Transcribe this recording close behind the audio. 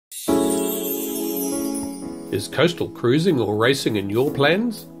Is coastal cruising or racing in your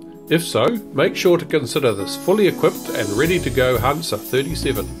plans? If so, make sure to consider this fully equipped and ready to go Hanse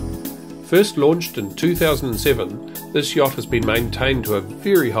 37. First launched in 2007, this yacht has been maintained to a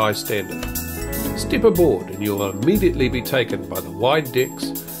very high standard. Step aboard and you'll immediately be taken by the wide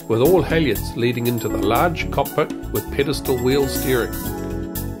decks with all halyards leading into the large cockpit with pedestal wheel steering.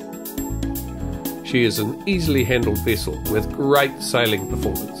 She is an easily handled vessel with great sailing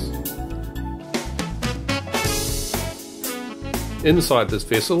performance. Inside this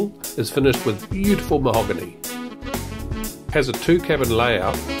vessel is finished with beautiful mahogany. Has a 2-cabin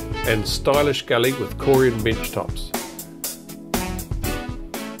layout and stylish galley with Corian bench tops.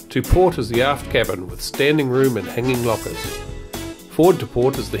 To port is the aft cabin with standing room and hanging lockers. Forward to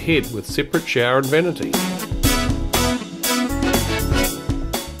port is the head with separate shower and vanity.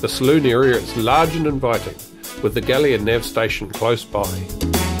 The saloon area is large and inviting, with the galley and nav station close by.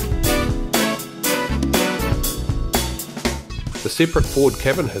 The separate forward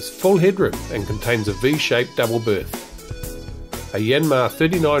cabin has full headroom and contains a V-shaped double berth. A Yanmar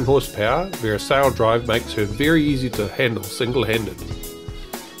 39 horsepower via sail drive makes her very easy to handle single-handed.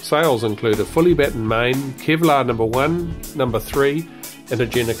 Sails include a fully battened main, Kevlar number 1, number 3 and a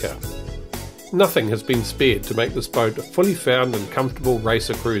Jenica. Nothing has been spared to make this boat a fully found and comfortable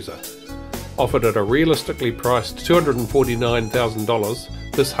racer cruiser. Offered at a realistically priced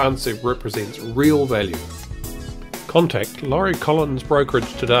 $249,000, this Hanse represents real value. Contact Laurie Collins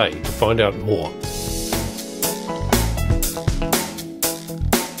Brokerage today to find out more.